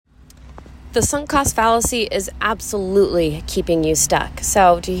The sunk cost fallacy is absolutely keeping you stuck.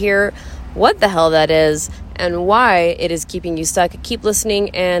 So to hear what the hell that is and why it is keeping you stuck, keep listening.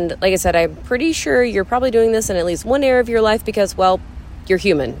 And like I said, I'm pretty sure you're probably doing this in at least one area of your life because, well, you're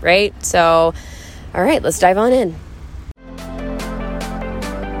human, right? So, all right, let's dive on in.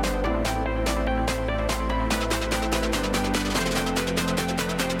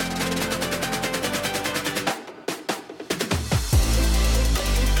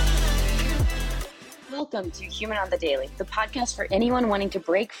 Welcome to Human on the Daily, the podcast for anyone wanting to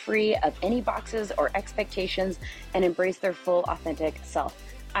break free of any boxes or expectations and embrace their full, authentic self.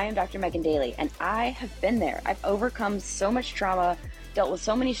 I am Dr. Megan Daly, and I have been there. I've overcome so much trauma, dealt with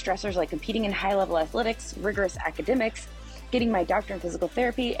so many stressors like competing in high-level athletics, rigorous academics, getting my doctorate in physical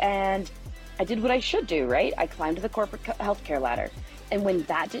therapy, and I did what I should do, right? I climbed the corporate healthcare ladder. And when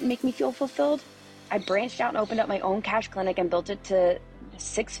that didn't make me feel fulfilled, I branched out and opened up my own cash clinic and built it to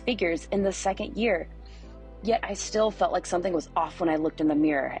 6 figures in the second year. Yet I still felt like something was off when I looked in the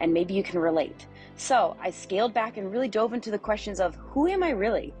mirror, and maybe you can relate. So I scaled back and really dove into the questions of who am I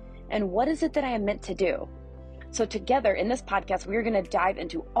really, and what is it that I am meant to do? So together in this podcast, we are going to dive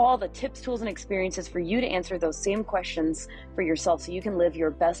into all the tips, tools, and experiences for you to answer those same questions for yourself so you can live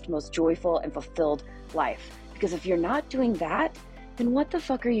your best, most joyful, and fulfilled life. Because if you're not doing that, then what the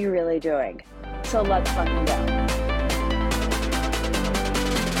fuck are you really doing? So let's fucking go.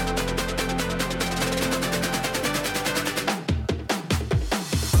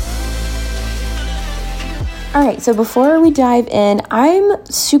 All right, so before we dive in, I'm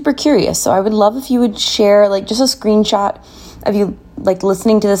super curious. So I would love if you would share just a screenshot of you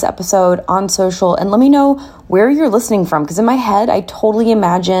listening to this episode on social and let me know where you're listening from. Because in my head, I totally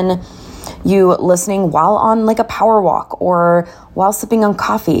imagine you listening while on a power walk or while sipping on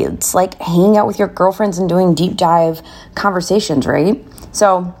coffee. It's like hanging out with your girlfriends and doing deep dive conversations, right?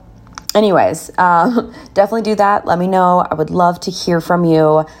 So anyways, definitely do that. Let me know. I would love to hear from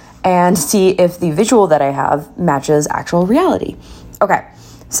you and see if the visual that I have matches actual reality. Okay,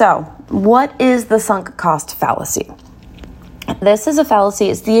 so what is the sunk cost fallacy? This is a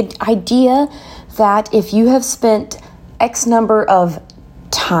fallacy. It's the idea that if you have spent X number of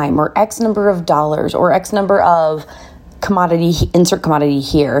time or X number of dollars or X number of commodity, insert commodity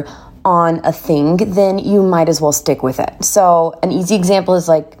here, on a thing, then you might as well stick with it. So an easy example is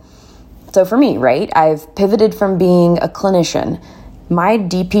so for me, right? I've pivoted from being a clinician. My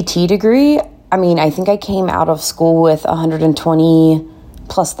DPT degree, I think I came out of school with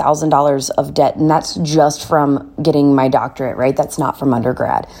 $120,000+ of debt, and that's just from getting my doctorate, right? That's not from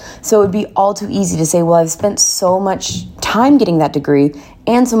undergrad. So it would be all too easy to say, well, I've spent so much time getting that degree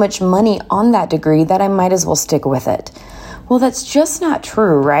and so much money on that degree that I might as well stick with it. Well, that's just not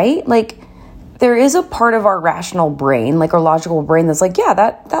true, right? There is a part of our rational brain, our logical brain that's yeah,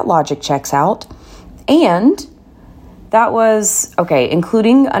 that logic checks out. And that was,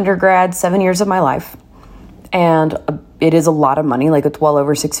 including undergrad, 7 years of my life. And it is a lot of money, it's well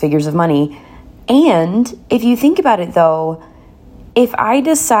over 6 figures of money. And if you think about it though, if I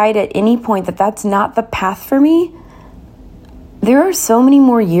decide at any point that that's not the path for me, there are so many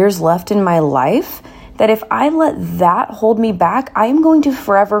more years left in my life that if I let that hold me back, I am going to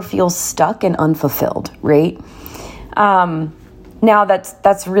forever feel stuck and unfulfilled, right? Now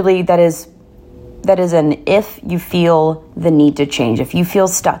that is an if you feel the need to change, if you feel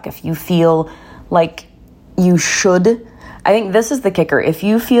stuck, if you feel like you should. I think this is the kicker. If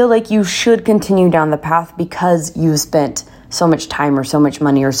you feel like you should continue down the path because you've spent so much time or so much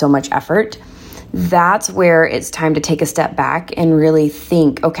money or so much effort, that's where it's time to take a step back and really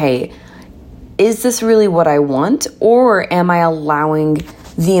think, okay, is this really what I want? Or am I allowing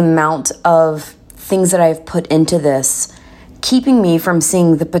the amount of things that I've put into this keeping me from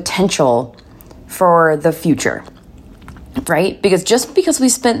seeing the potential for the future, right? Because just because we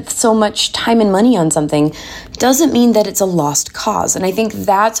spent so much time and money on something doesn't mean that it's a lost cause. And I think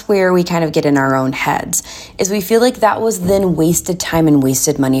that's where we kind of get in our own heads, is we feel like that was then wasted time and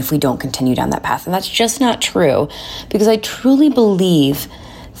wasted money if we don't continue down that path. And that's just not true, because I truly believe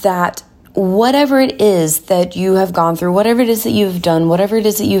that whatever it is that you have gone through, whatever it is that you've done, whatever it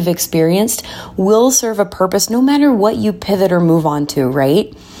is that you've experienced will serve a purpose no matter what you pivot or move on to,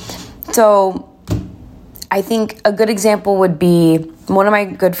 right? So I think a good example would be one of my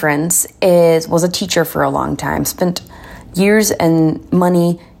good friends was a teacher for a long time, spent years and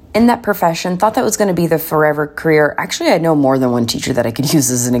money in that profession, thought that was going to be the forever career. Actually, I know more than one teacher that I could use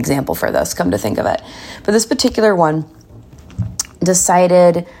as an example for this, come to think of it. But this particular one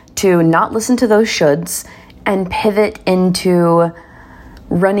decided to not listen to those shoulds and pivot into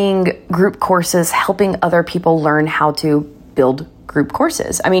running group courses, helping other people learn how to build group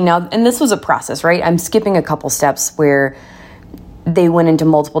courses. I mean, now, and this was a process, right? I'm skipping a couple steps where they went into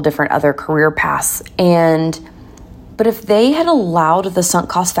multiple different other career paths. But if they had allowed the sunk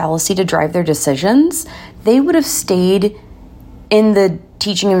cost fallacy to drive their decisions, they would have stayed in the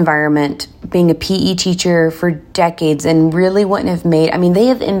teaching environment, being a PE teacher for decades, and really wouldn't have made, I mean,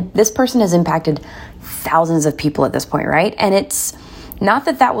 this person has impacted thousands of people at this point, right? And it's not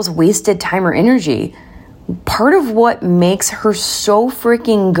that was wasted time or energy. Part of what makes her so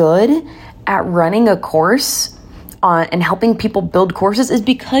freaking good at running a course and helping people build courses is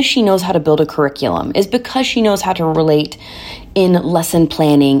because she knows how to build a curriculum, is because she knows how to relate in lesson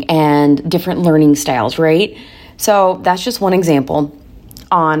planning and different learning styles, right? So that's just one example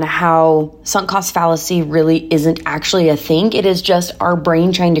on how sunk cost fallacy really isn't actually a thing. It is just our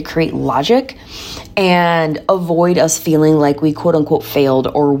brain trying to create logic and avoid us feeling like we quote unquote failed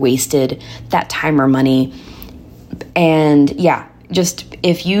or wasted that time or money. And yeah, just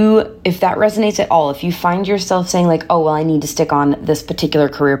if that resonates at all, if you find yourself saying like, oh, well, I need to stick on this particular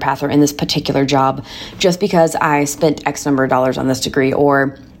career path or in this particular job just because I spent X number of dollars on this degree,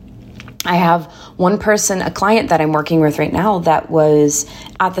 or I have one person, a client that I'm working with right now that was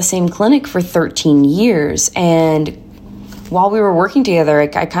at the same clinic for 13 years. And while we were working together,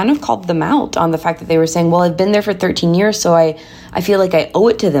 I kind of called them out on the fact that they were saying, well, I've been there for 13 years, so I feel like I owe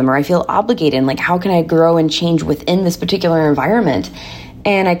it to them, or I feel obligated. And like, how can I grow and change within this particular environment?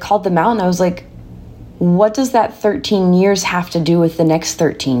 And I called them out and I was like, what does that 13 years have to do with the next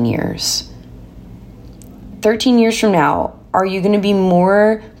 13 years? 13 years from now, are you going to be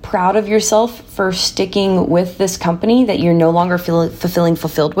more proud of yourself for sticking with this company that you're no longer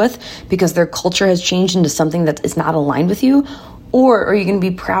fulfilled with because their culture has changed into something that is not aligned with you? Or are you going to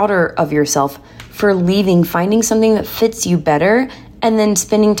be prouder of yourself for leaving, finding something that fits you better, and then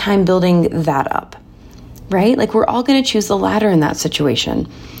spending time building that up, right? Like, we're all going to choose the latter in that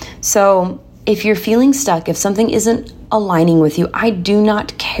situation. So if you're feeling stuck, if something isn't aligning with you, I do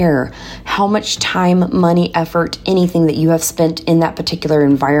not care how much time, money, effort, anything that you have spent in that particular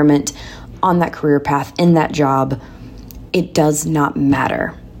environment, on that career path, in that job. It does not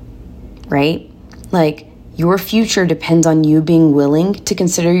matter, right? Like, your future depends on you being willing to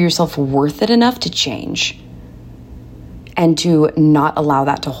consider yourself worth it enough to change and to not allow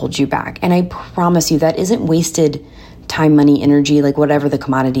that to hold you back. And I promise you, that isn't wasted time, money, energy, like whatever the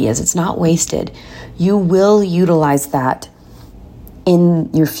commodity is. It's not wasted. You will utilize that in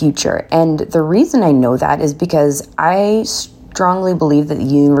your future. And the reason I know that is because I strongly believe that the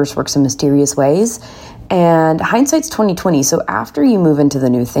universe works in mysterious ways. And hindsight's 2020. So after you move into the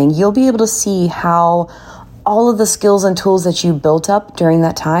new thing, you'll be able to see how all of the skills and tools that you built up during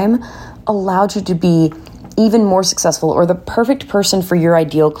that time allowed you to be even more successful, or the perfect person for your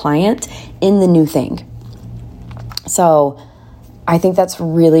ideal client in the new thing. So I think that's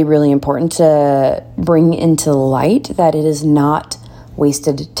really, really important to bring into light, that it is not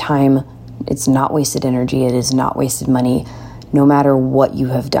wasted time. It's not wasted energy. It is not wasted money, no matter what you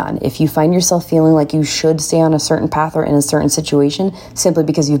have done. If you find yourself feeling like you should stay on a certain path or in a certain situation simply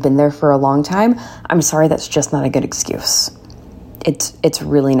because you've been there for a long time, I'm sorry, that's just not a good excuse. It's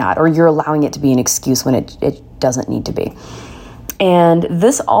really not. Or you're allowing it to be an excuse when it doesn't need to be. And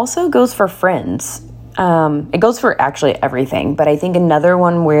this also goes for friends. It goes for actually everything. But I think another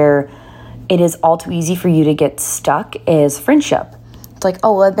one where it is all too easy for you to get stuck is friendship. It's like,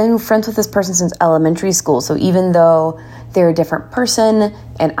 oh, well, I've been friends with this person since elementary school. So even though they're a different person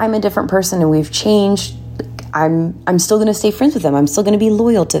and I'm a different person and we've changed, I'm still going to stay friends with them. I'm still going to be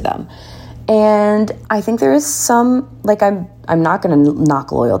loyal to them. And I think there is some, like, I'm not going to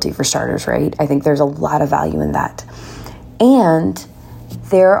knock loyalty for starters, right? I think there's a lot of value in that. And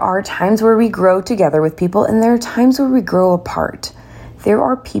there are times where we grow together with people, and there are times where we grow apart. There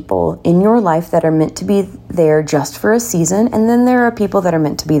are people in your life that are meant to be there just for a season, and then there are people that are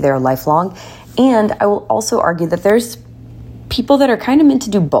meant to be there lifelong. And I will also argue that there's people that are kind of meant to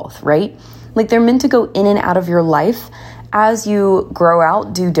do both, right? Like, they're meant to go in and out of your life as you grow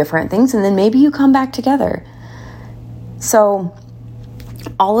out, do different things, and then maybe you come back together. So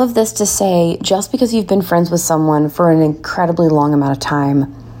all of this to say, just because you've been friends with someone for an incredibly long amount of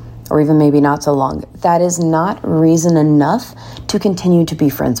time, or even maybe not so long, that is not reason enough to continue to be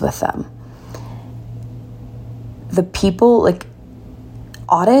friends with them. The people, like,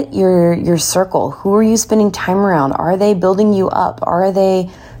 audit your circle. Who are you spending time around? Are they building you up? Are they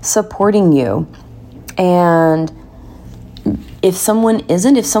supporting you? And if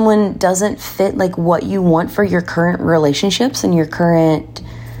someone doesn't fit like what you want for your current relationships and your current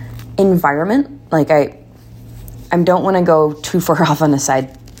environment, like I don't want to go too far off on a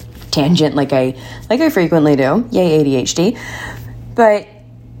side tangent like I frequently do. Yay, ADHD. But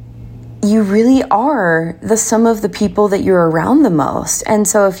you really are the sum of the people that you're around the most. And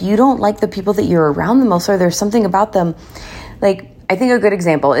so if you don't like the people that you're around the most, or there's something about them, like, I think a good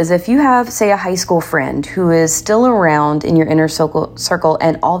example is if you have, say, a high school friend who is still around in your inner circle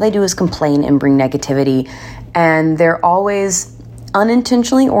and all they do is complain and bring negativity, and they're always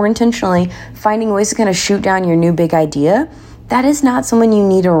unintentionally or intentionally finding ways to kind of shoot down your new big idea, that is not someone you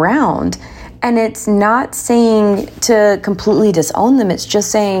need around. And it's not saying to completely disown them. It's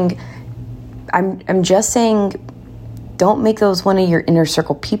just saying, I'm just saying, don't make those one of your inner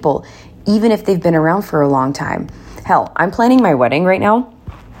circle people, even if they've been around for a long time. Hell, I'm planning my wedding right now,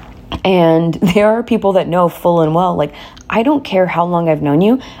 and there are people that know full and well, like, I don't care how long I've known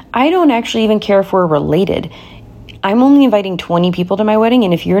you. I don't actually even care if we're related. I'm only inviting 20 people to my wedding,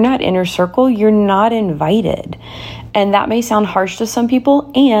 and if you're not inner circle, you're not invited. And that may sound harsh to some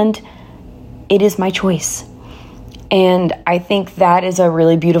people, and it is my choice. And I think that is a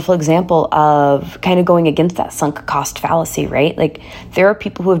really beautiful example of kind of going against that sunk cost fallacy, right? Like, there are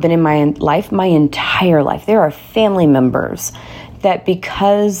people who have been in my life my entire life. There are family members that,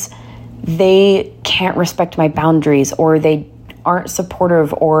 because they can't respect my boundaries, or they aren't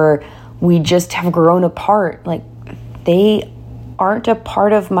supportive, or we just have grown apart, like, they aren't a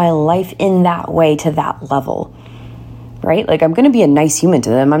part of my life in that way, to that level, right? Like, I'm going to be a nice human to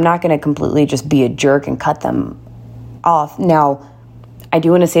them. I'm not going to completely just be a jerk and cut them off. Now, I do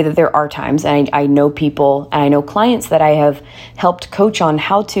want to say that there are times, and I know people and I know clients that I have helped coach on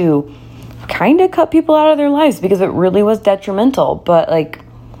how to kind of cut people out of their lives because it really was detrimental. But, like,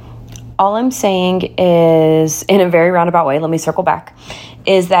 all I'm saying is, in a very roundabout way, let me circle back,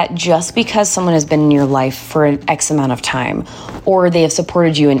 is that just because someone has been in your life for an X amount of time, or they have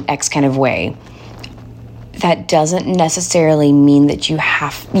supported you in X kind of way, that doesn't necessarily mean that you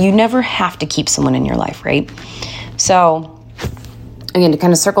never have to keep someone in your life, right? So, again, to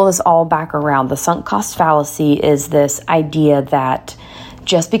kind of circle this all back around, the sunk cost fallacy is this idea that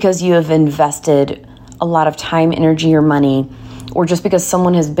just because you have invested a lot of time, energy, or money, or just because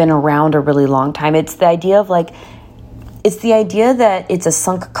someone has been around a really long time, it's the idea that it's a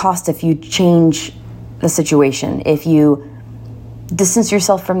sunk cost if you change the situation, if you distance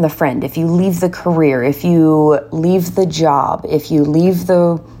yourself from the friend, if you leave the career, if you leave the job, if you leave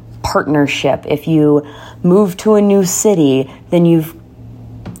the partnership, if you move to a new city, then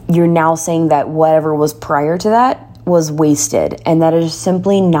you're now saying that whatever was prior to that was wasted. And that is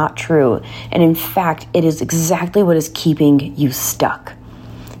simply not true. And in fact, it is exactly what is keeping you stuck.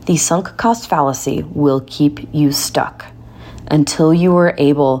 The sunk cost fallacy will keep you stuck until you are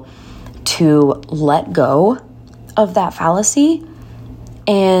able to let go of that fallacy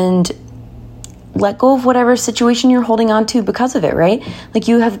and let go of whatever situation you're holding on to because of it, right? Like,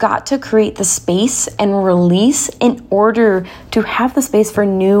 you have got to create the space and release in order to have the space for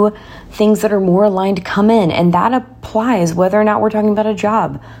new things that are more aligned to come in. And that applies whether or not we're talking about a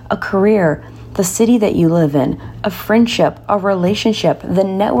job, a career, the city that you live in, a friendship, a relationship, the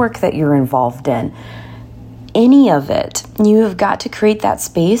network that you're involved in. Any of it, you have got to create that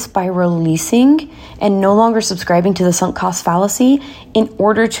space by releasing and no longer subscribing to the sunk cost fallacy in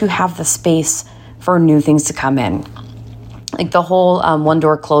order to have the space for new things to come in. Like, the whole one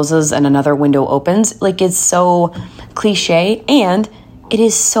door closes and another window opens, like, it's so cliche, and it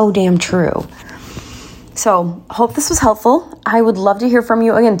is so damn true. So, hope this was helpful. I would love to hear from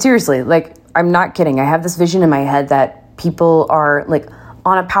you. Again, seriously, like, I'm not kidding. I have this vision in my head that people are, like,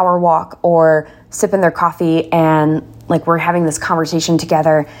 on a power walk or sipping their coffee, and, like, we're having this conversation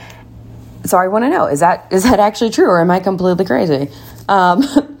together. So I want to know, is that actually true, or am I completely crazy?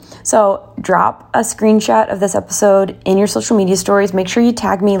 So drop a screenshot of this episode in your social media stories. Make sure you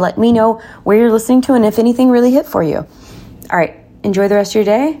tag me. Let me know where you're listening to and if anything really hit for you. All right. Enjoy the rest of your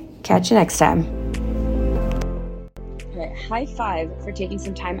day. Catch you next time. All right. High five for taking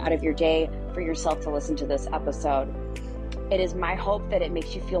some time out of your day for yourself to listen to this episode. It is my hope that it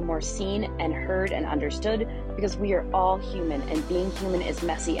makes you feel more seen and heard and understood, because we are all human, and being human is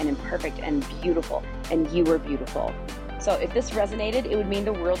messy and imperfect and beautiful, and you are beautiful. So if this resonated, it would mean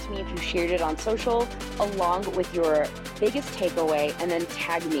the world to me if you shared it on social along with your biggest takeaway, and then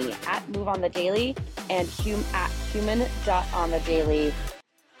tag me at MoveOnTheDaily and at human.onthedaily.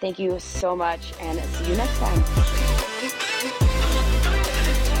 Thank you so much, and see you next time.